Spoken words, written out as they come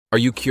Are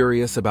you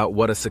curious about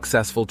what a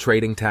successful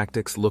trading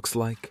tactics looks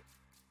like?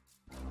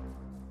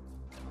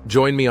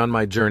 Join me on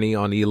my journey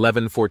on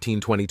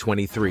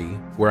 11/14/2023,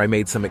 where I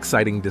made some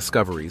exciting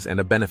discoveries and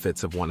the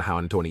benefits of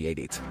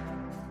 128.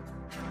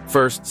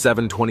 First,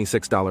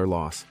 $726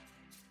 loss.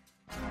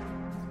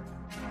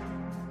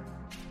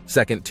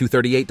 Second,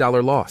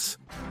 $238 loss.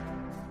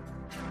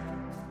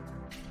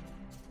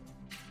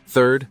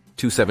 Third,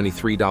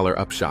 $273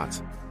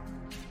 upshots.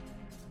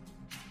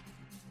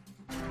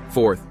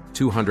 Fourth,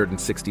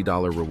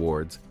 $260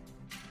 rewards.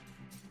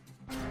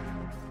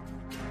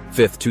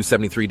 Fifth,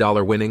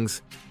 $273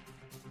 winnings.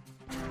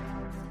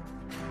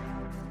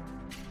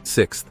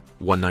 Sixth,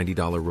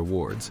 $190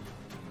 rewards.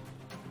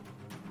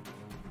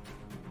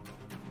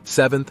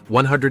 Seventh,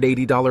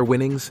 $180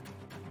 winnings.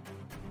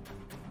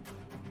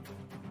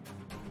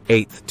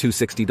 Eighth,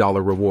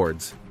 $260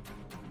 rewards.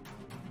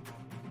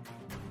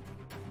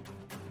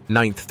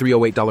 Ninth,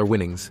 $308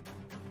 winnings.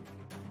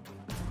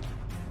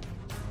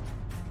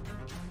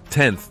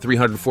 10th,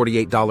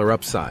 $348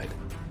 upside.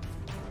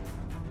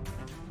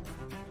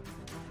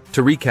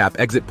 To recap,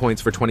 exit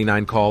points for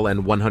 29 call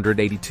and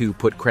 182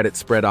 put credit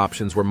spread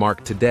options were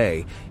marked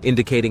today,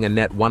 indicating a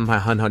net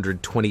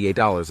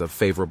 $128 of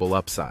favorable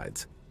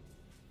upsides.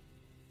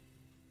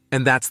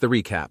 And that's the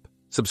recap.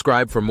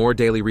 Subscribe for more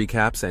daily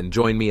recaps and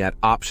join me at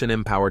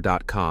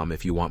optionempower.com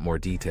if you want more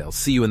details.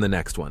 See you in the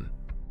next one.